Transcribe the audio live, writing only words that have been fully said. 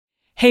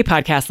Hey,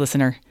 podcast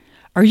listener.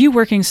 Are you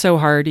working so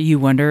hard you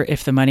wonder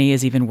if the money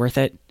is even worth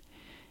it?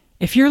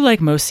 If you're like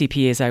most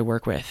CPAs I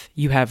work with,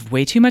 you have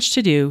way too much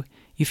to do,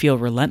 you feel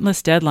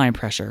relentless deadline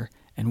pressure,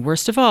 and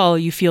worst of all,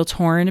 you feel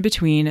torn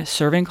between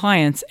serving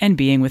clients and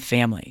being with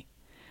family.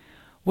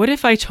 What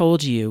if I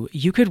told you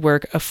you could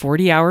work a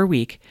 40-hour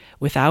week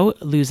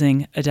without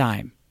losing a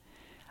dime?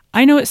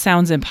 I know it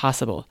sounds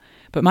impossible,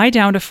 but my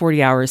Down to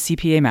 40 Hours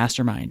CPA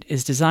Mastermind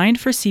is designed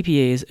for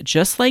CPAs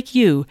just like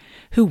you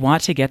who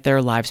want to get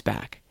their lives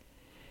back.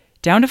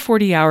 Down to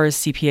 40 Hours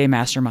CPA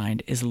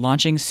Mastermind is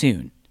launching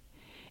soon.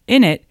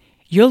 In it,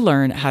 you'll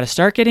learn how to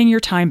start getting your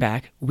time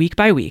back week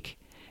by week,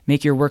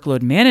 make your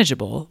workload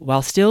manageable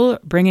while still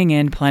bringing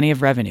in plenty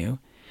of revenue,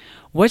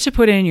 what to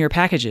put in your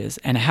packages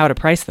and how to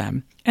price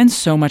them, and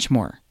so much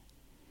more.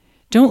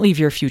 Don't leave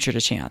your future to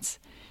chance.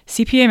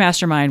 CPA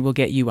Mastermind will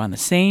get you on the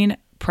sane,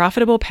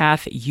 profitable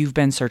path you've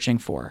been searching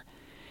for.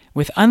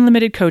 With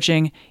unlimited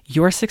coaching,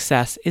 your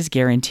success is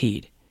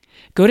guaranteed.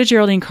 Go to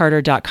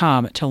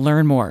GeraldineCarter.com to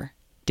learn more.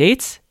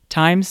 Dates,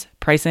 times,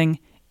 pricing,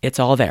 it's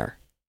all there.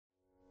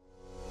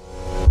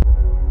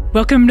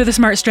 Welcome to the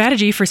Smart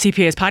Strategy for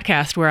CPAs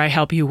podcast, where I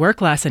help you work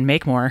less and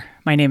make more.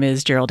 My name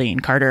is Geraldine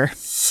Carter.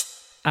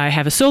 I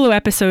have a solo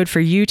episode for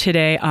you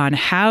today on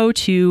how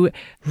to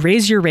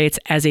raise your rates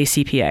as a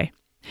CPA.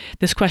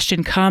 This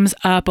question comes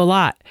up a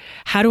lot.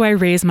 How do I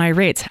raise my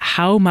rates?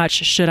 How much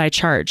should I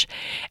charge?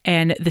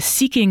 And the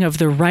seeking of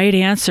the right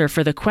answer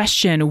for the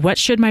question, what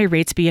should my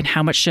rates be and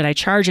how much should I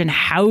charge? And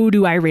how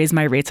do I raise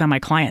my rates on my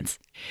clients?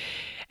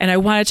 And I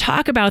want to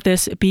talk about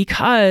this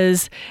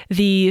because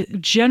the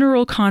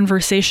general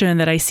conversation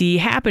that I see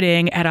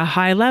happening at a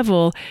high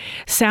level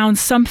sounds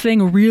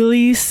something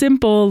really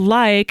simple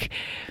like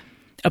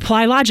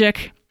apply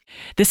logic.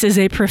 This is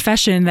a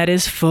profession that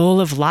is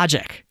full of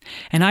logic,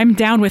 and I'm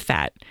down with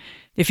that.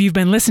 If you've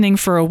been listening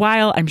for a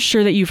while, I'm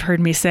sure that you've heard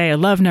me say I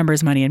love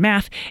numbers, money, and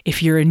math.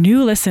 If you're a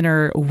new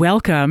listener,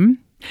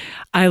 welcome.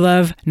 I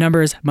love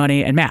numbers,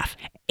 money, and math,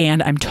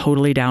 and I'm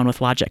totally down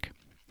with logic.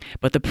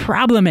 But the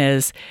problem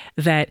is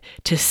that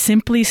to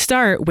simply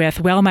start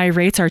with, well, my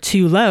rates are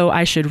too low,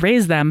 I should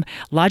raise them.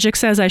 Logic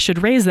says I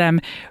should raise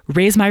them,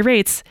 raise my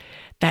rates.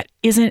 That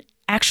isn't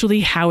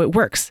actually how it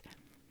works.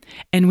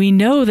 And we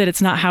know that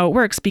it's not how it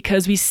works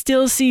because we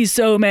still see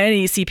so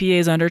many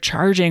CPAs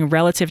undercharging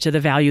relative to the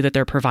value that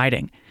they're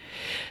providing.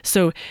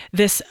 So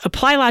this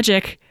apply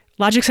logic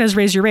says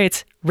raise your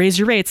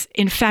rates,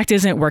 in fact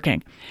isn't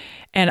working.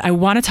 And I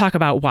want to talk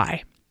about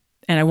why.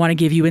 And I want to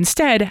give you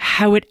instead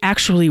how it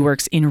actually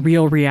works in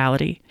real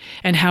reality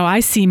and how I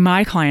see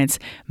my clients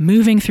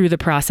moving through the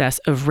process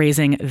of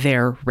raising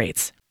their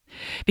rates.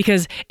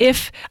 Because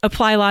if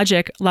apply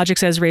logic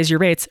says raise your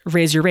rates,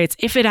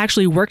 if it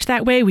actually worked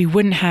that way, we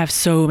wouldn't have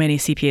so many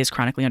CPAs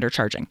chronically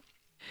undercharging.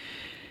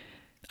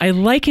 I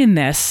liken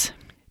this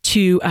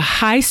to a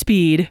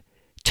high-speed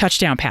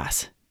touchdown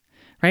pass,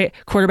 right?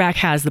 Quarterback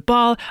has the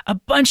ball, a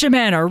bunch of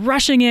men are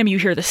rushing him, you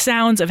hear the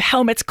sounds of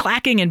helmets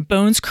clacking and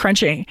bones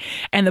crunching,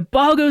 and the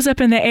ball goes up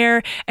in the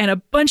air, and a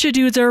bunch of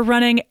dudes are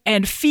running,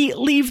 and feet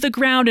leave the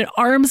ground, and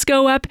arms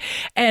go up,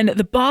 and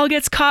the ball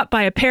gets caught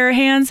by a pair of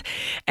hands,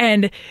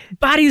 and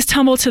bodies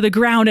tumble to the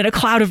ground in a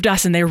cloud of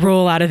dust, and they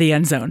roll out of the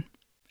end zone.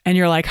 And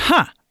you're like,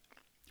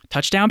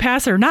 touchdown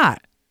pass or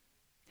not?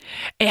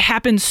 It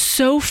happens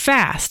so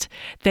fast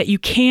that you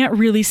can't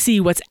really see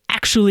what's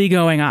actually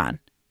going on.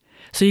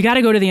 So you got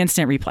to go to the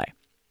instant replay.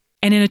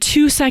 And in a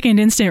 2-second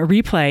instant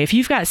replay, if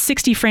you've got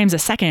 60 frames a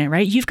second,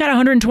 right, you've got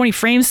 120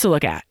 frames to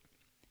look at.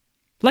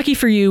 Lucky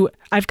for you,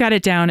 I've got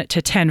it down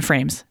to 10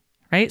 frames,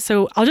 right?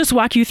 So I'll just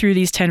walk you through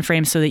these 10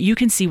 frames so that you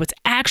can see what's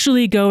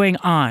actually going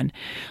on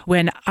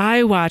when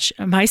I watch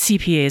my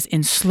CPAs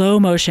in slow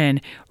motion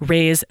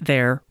raise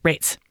their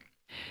rates.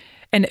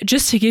 And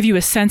just to give you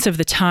a sense of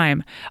the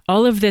time,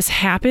 all of this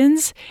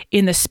happens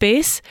in the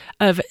space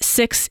of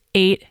 6,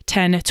 8,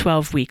 10,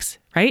 12 weeks,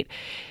 right?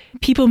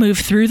 People move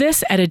through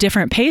this at a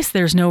different pace.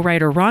 There's no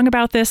right or wrong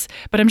about this,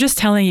 but I'm just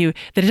telling you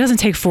that it doesn't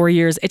take 4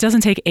 years. It doesn't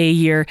take a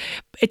year.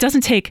 It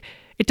doesn't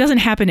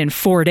happen in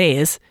 4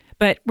 days,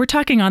 but we're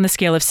talking on the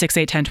scale of 6,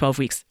 8, 10, 12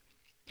 weeks.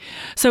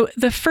 So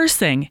the first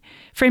thing,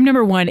 frame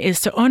number 1,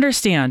 is to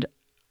understand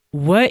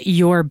what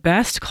your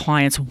best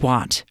clients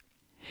want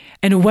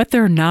and what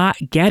they're not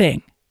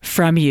getting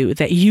from you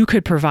that you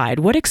could provide.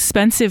 What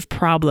expensive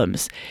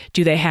problems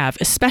do they have,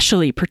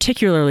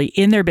 particularly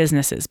in their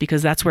businesses,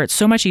 because that's where it's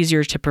so much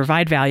easier to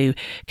provide value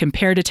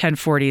compared to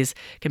 1040s,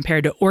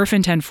 compared to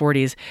orphan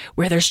 1040s,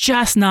 where there's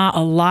just not a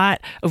lot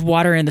of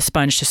water in the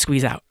sponge to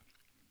squeeze out,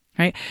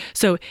 right?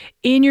 So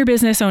in your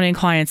business owning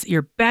clients,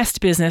 your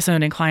best business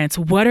owning clients,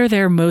 what are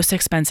their most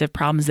expensive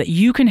problems that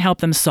you can help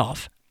them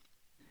solve?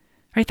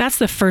 Right? That's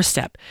the first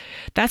step.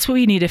 That's what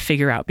we need to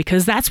figure out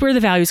because that's where the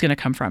value is going to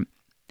come from.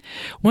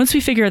 Once we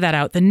figure that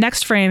out, the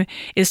next frame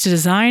is to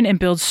design and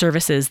build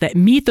services that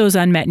meet those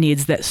unmet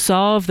needs, that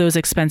solve those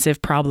expensive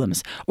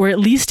problems, or at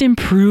least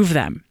improve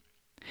them.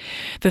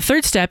 The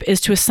third step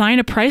is to assign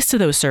a price to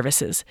those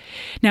services.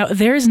 Now,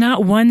 there's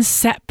not one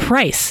set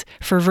price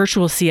for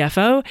virtual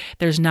CFO.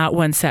 There's not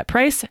one set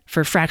price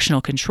for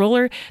fractional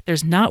controller.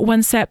 There's not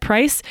one set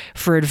price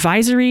for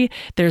advisory.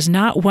 There's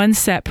not one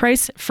set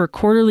price for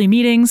quarterly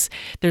meetings.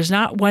 There's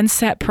not one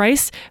set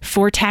price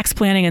for tax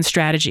planning and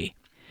strategy.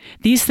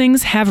 These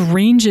things have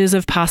ranges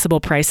of possible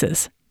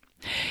prices.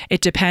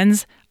 It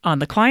depends on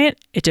the client,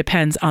 it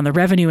depends on the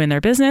revenue in their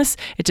business,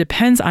 it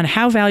depends on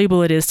how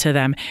valuable it is to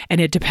them,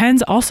 and it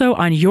depends also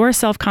on your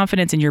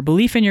self-confidence and your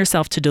belief in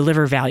yourself to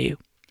deliver value.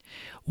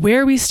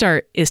 Where we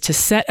start is to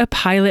set a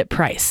pilot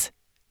price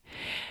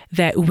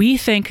that we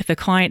think the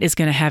client is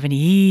going to have an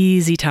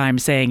easy time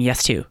saying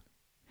yes to.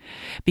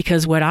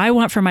 Because what I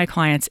want for my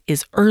clients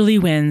is early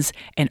wins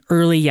and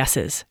early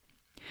yeses.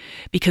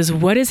 Because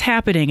what is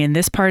happening in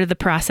this part of the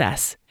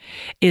process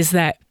is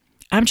that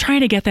I'm trying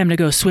to get them to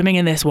go swimming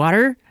in this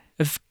water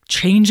of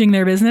changing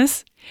their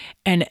business,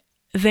 and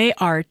they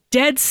are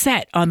dead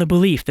set on the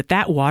belief that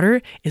that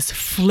water is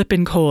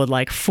flipping cold,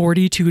 like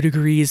 42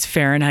 degrees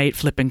Fahrenheit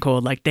flipping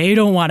cold. Like they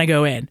don't want to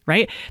go in,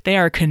 right? They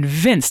are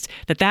convinced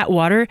that that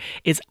water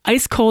is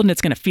ice cold and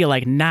it's going to feel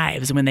like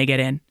knives when they get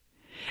in.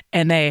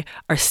 And they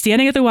are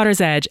standing at the water's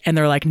edge and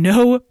they're like,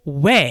 no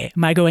way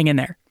am I going in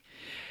there.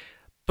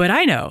 But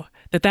I know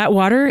that that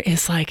water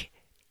is like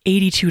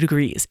 82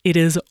 degrees. It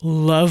is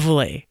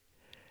lovely.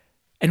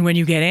 And when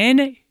you get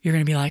in, you're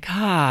going to be like,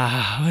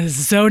 it's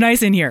so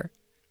nice in here.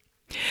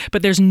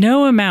 But there's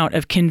no amount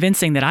of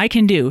convincing that I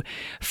can do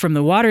from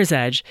the water's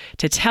edge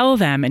to tell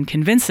them and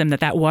convince them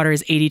that that water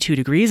is 82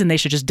 degrees and they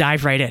should just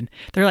dive right in.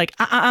 They're like,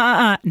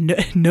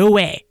 no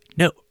way,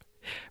 no,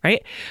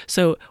 right?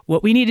 So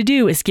what we need to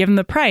do is give them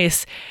the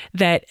price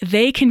that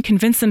they can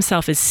convince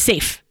themselves is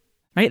safe,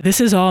 right?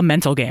 This is all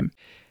mental game.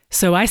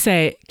 So I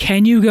say,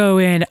 can you go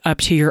in up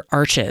to your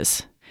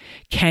arches?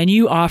 Can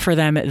you offer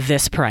them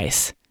this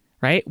price?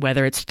 Right?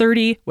 Whether it's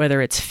 $30,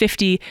 whether it's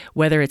 $50,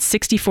 whether it's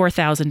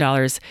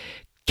 $64,000,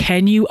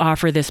 can you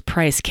offer this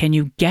price? Can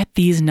you get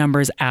these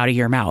numbers out of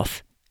your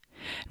mouth?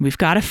 And we've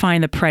got to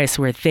find the price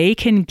where they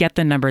can get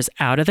the numbers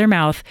out of their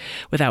mouth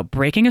without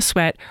breaking a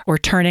sweat or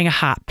turning a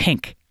hot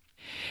pink.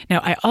 Now,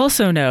 I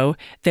also know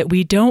that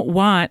we don't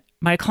want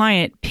my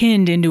client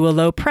pinned into a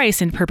low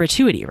price in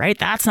perpetuity, right?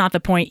 That's not the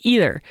point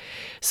either.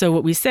 So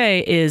what we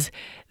say is,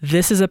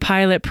 this is a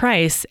pilot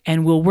price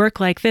and we'll work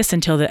like this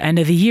until the end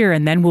of the year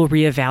and then we'll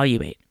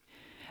reevaluate.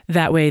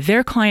 That way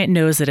their client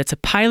knows that it's a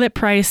pilot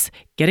price,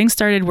 getting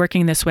started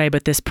working this way,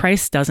 but this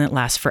price doesn't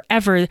last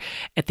forever.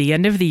 At the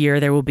end of the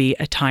year, there will be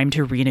a time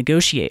to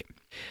renegotiate.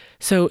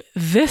 So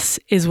this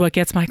is what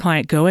gets my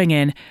client going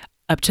in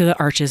up to the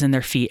arches in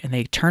their feet, and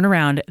they turn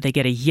around, they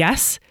get a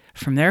yes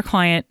from their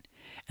client,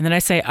 and then I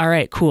say, all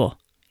right, cool.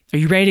 Are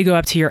you ready to go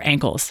up to your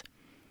ankles?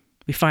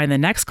 We find the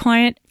next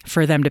client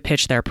for them to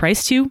pitch their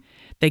price to.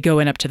 They go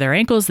in up to their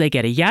ankles, they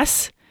get a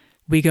yes.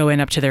 We go in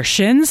up to their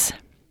shins,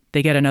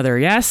 they get another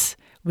yes.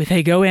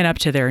 They go in up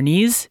to their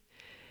knees,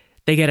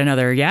 they get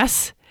another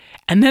yes.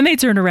 And then they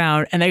turn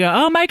around and they go,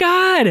 oh my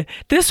God,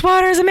 this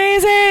water is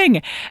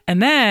amazing.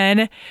 And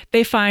then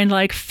they find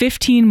like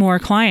 15 more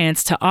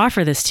clients to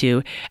offer this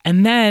to.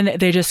 And then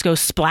they just go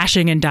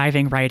splashing and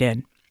diving right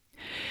in.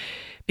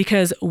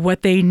 Because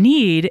what they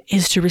need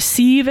is to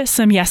receive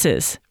some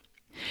yeses.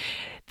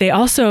 They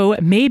also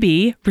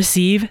maybe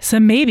receive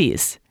some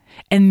maybes.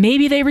 And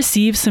maybe they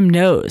receive some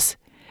no's.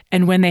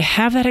 And when they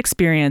have that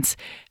experience,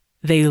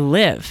 they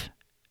live.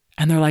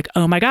 And they're like,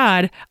 oh my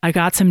God, I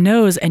got some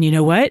no's. And you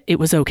know what? It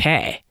was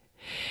okay.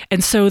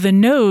 And so the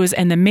no's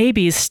and the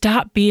maybes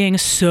stop being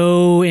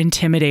so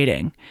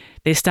intimidating.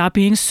 They stop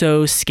being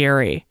so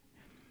scary,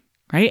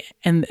 right?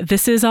 And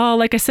this is all,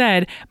 like I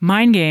said,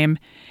 mind game.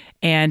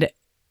 And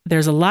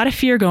there's a lot of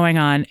fear going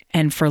on.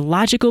 And for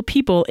logical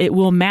people, it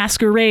will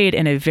masquerade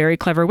in a very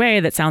clever way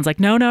that sounds like,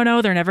 no,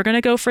 they're never going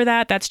to go for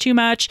that. That's too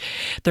much.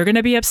 They're going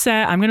to be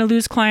upset. I'm going to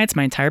lose clients.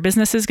 My entire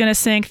business is going to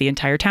sink. The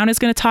entire town is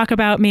going to talk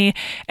about me.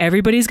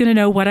 Everybody's going to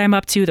know what I'm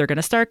up to. They're going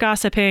to start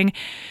gossiping.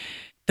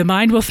 The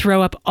mind will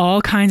throw up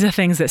all kinds of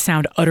things that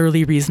sound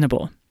utterly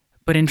reasonable.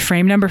 But in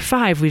frame number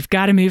 5, we've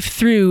got to move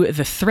through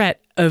the threat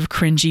of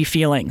cringy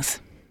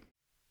feelings.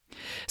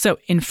 So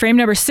in frame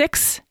number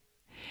 6,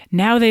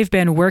 now they've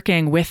been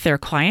working with their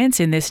clients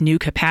in this new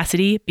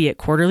capacity, be it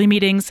quarterly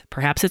meetings,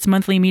 perhaps it's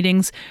monthly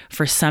meetings.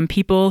 For some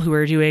people who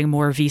are doing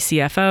more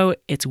VCFO,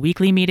 it's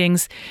weekly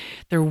meetings.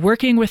 They're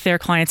working with their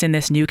clients in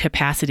this new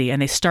capacity and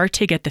they start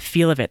to get the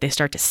feel of it. They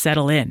start to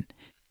settle in.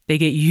 They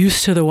get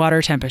used to the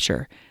water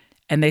temperature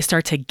and they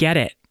start to get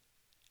it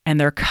and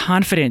their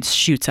confidence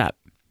shoots up.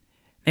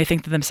 They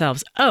think to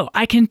themselves,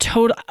 I can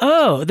totally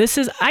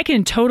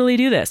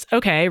do this.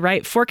 Okay,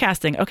 right?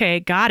 Forecasting. Okay,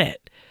 got it.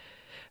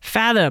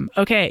 Fathom.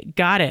 Okay,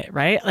 got it,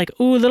 right? Like,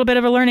 a little bit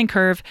of a learning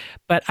curve,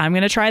 but I'm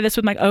going to try this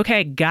with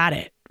okay, got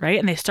it, right?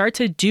 And they start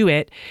to do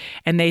it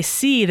and they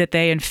see that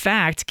they, in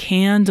fact,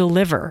 can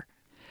deliver.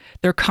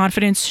 Their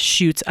confidence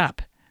shoots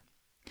up.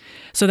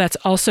 So that's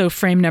also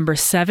frame number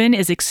 7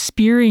 is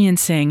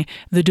experiencing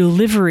the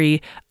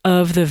delivery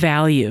of the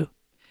value.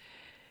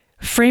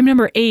 Frame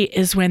number 8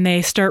 is when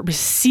they start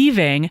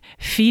receiving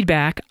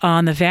feedback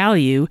on the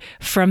value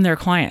from their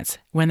clients.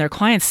 When their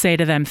clients say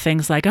to them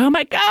things like, "Oh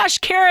my gosh,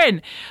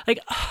 Karen, like,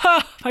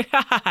 oh my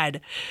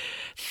God,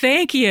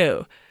 thank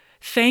you.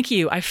 Thank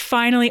you. I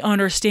finally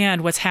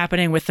understand what's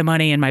happening with the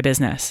money in my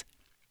business.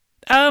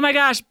 Oh my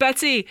gosh,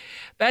 Betsy,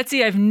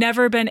 I've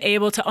never been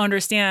able to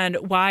understand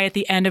why at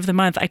the end of the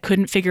month I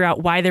couldn't figure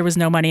out why there was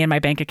no money in my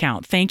bank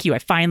account. Thank you. I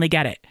finally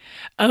get it.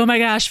 Oh my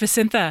gosh,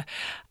 Vicintha,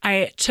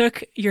 I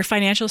took your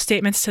financial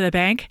statements to the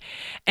bank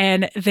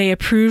and they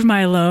approved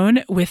my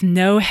loan with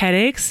no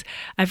headaches.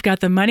 I've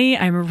got the money.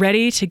 I'm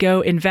ready to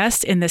go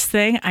invest in this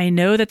thing. I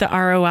know that the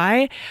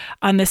ROI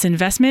on this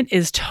investment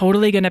is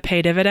totally going to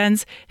pay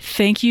dividends.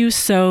 Thank you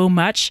so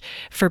much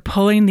for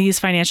pulling these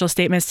financial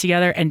statements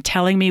together and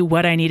telling me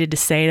what I needed to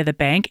say to the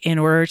bank in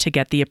order to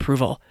get the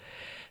approval.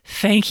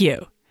 Thank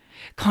you."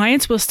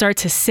 Clients will start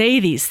to say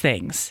these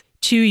things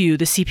to you,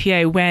 the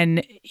CPA,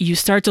 when you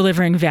start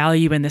delivering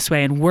value in this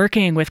way and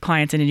working with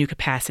clients in a new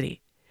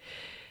capacity.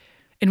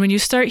 And when you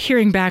start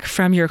hearing back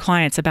from your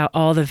clients about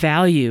all the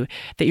value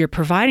that you're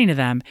providing to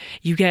them,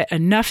 you get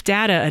enough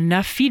data,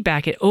 enough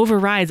feedback. It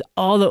overrides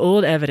all the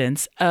old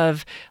evidence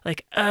of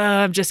like,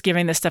 I'm just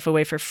giving this stuff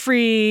away for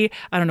free.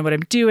 I don't know what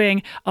I'm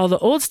doing. All the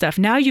old stuff.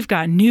 Now you've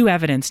got new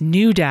evidence,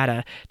 new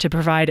data to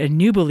provide a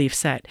new belief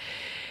set.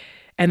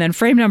 And then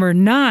frame number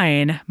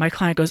 9, my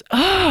client goes,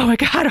 "Oh my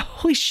God,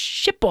 holy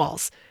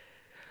shitballs.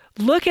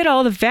 Look at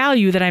all the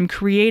value that I'm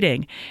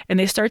creating." And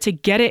they start to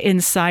get it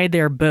inside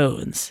their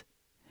bones.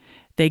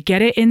 They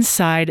get it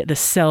inside the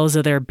cells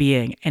of their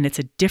being, and it's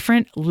a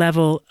different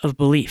level of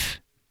belief.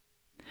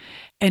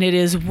 And it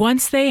is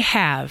once they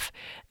have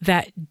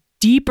that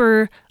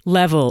deeper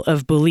level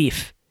of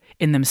belief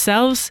in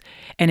themselves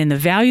and in the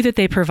value that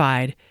they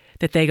provide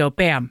that they go,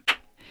 bam,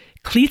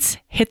 cleats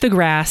hit the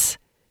grass,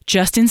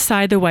 just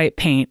inside the white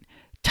paint,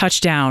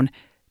 touchdown,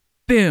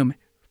 boom,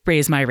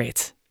 raise my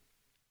rates.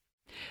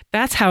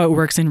 That's how it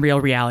works in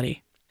real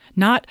reality.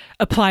 Not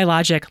apply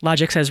logic.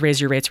 Logic says raise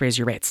your rates, raise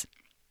your rates.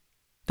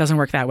 Doesn't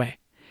work that way.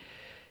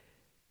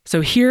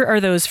 So here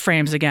are those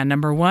frames again.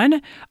 Number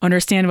 1,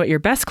 understand what your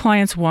best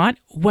clients want,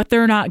 what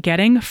they're not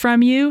getting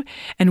from you,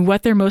 and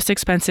what their most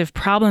expensive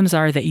problems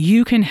are that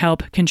you can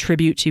help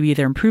contribute to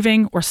either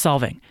improving or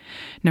solving.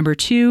 Number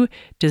 2,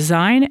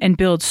 design and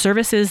build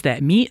services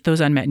that meet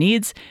those unmet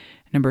needs.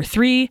 Number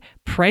 3,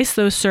 price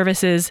those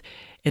services.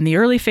 In the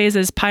early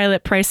phases,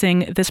 pilot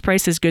pricing, this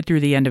price is good through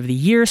the end of the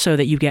year so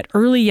that you get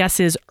early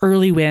yeses,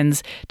 early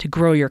wins to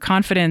grow your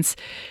confidence.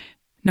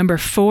 Number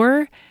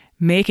 4,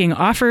 making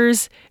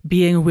offers,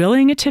 being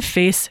willing to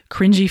face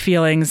cringy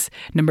feelings.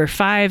 Number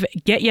 5,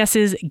 get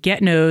yeses,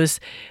 get nos.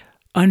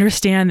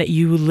 Understand that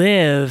you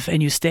live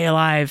and you stay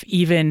alive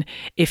even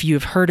if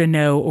you've heard a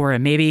no or a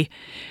maybe.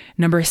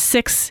 Number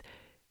 6,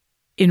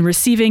 in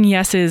receiving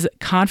yeses,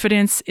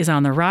 confidence is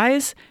on the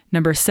rise.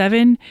 Number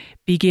 7,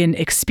 begin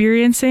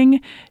experiencing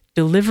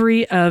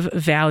delivery of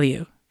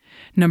value.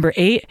 Number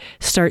 8,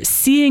 start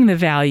seeing the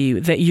value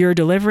that you're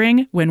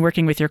delivering when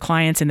working with your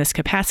clients in this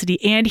capacity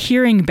and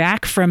hearing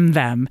back from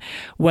them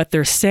what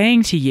they're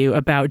saying to you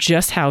about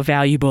just how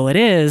valuable it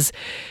is,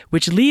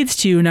 which leads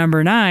to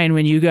number 9,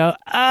 when you go,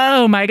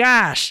 oh my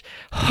gosh,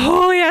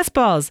 holy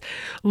S-balls,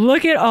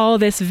 look at all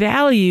this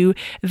value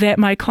that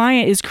my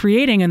client is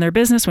creating in their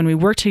business when we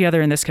work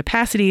together in this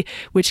capacity,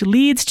 which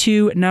leads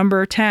to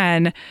number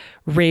 10,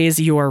 raise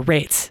your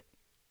rates,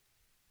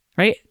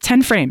 right?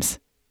 10 frames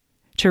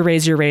to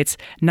raise your rates,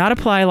 not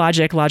apply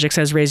logic. Logic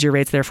says raise your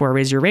rates, therefore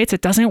raise your rates.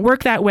 It doesn't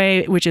work that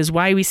way, which is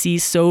why we see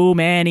so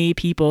many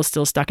people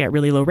still stuck at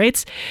really low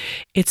rates.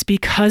 It's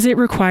because it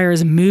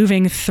requires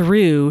moving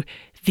through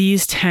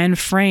these 10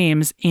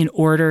 frames in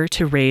order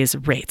to raise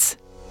rates.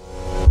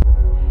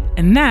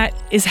 And that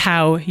is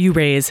how you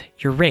raise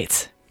your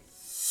rates.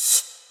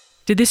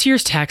 Did this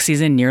year's tax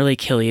season nearly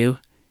kill you?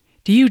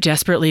 Do you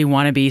desperately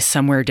want to be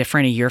somewhere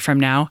different a year from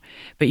now,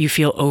 but you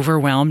feel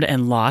overwhelmed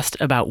and lost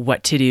about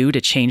what to do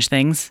to change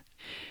things?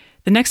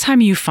 The next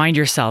time you find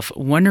yourself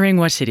wondering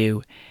what to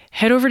do,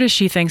 head over to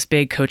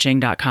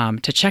SheThinksBigCoaching.com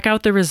to check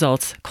out the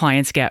results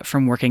clients get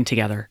from working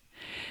together.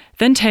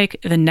 Then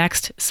take the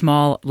next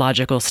small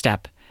logical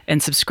step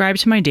and subscribe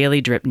to my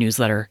daily drip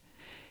newsletter.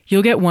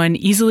 You'll get one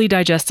easily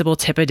digestible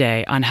tip a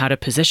day on how to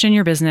position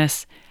your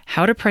business,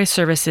 how to price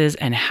services,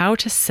 and how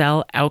to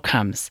sell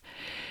outcomes,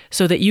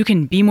 so that you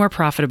can be more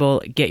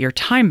profitable, get your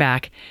time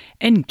back,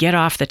 and get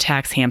off the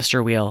tax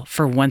hamster wheel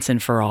for once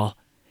and for all.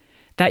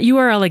 That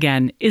URL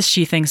again is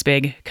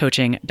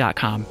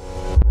SheThinksBigCoaching.com.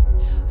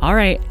 All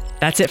right,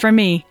 that's it from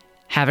me.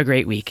 Have a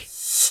great week.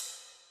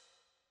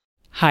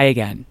 Hi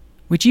again.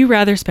 Would you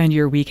rather spend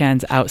your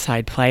weekends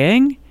outside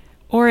playing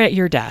or at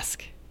your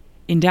desk?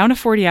 In Down to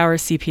 40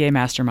 Hours CPA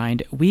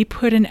Mastermind, we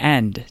put an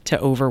end to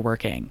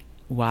overworking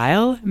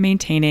while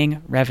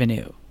maintaining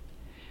revenue.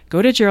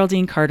 Go to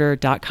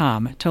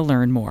GeraldineCarter.com to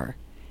learn more.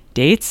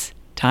 Dates,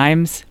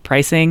 times,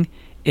 pricing,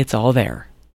 it's all there.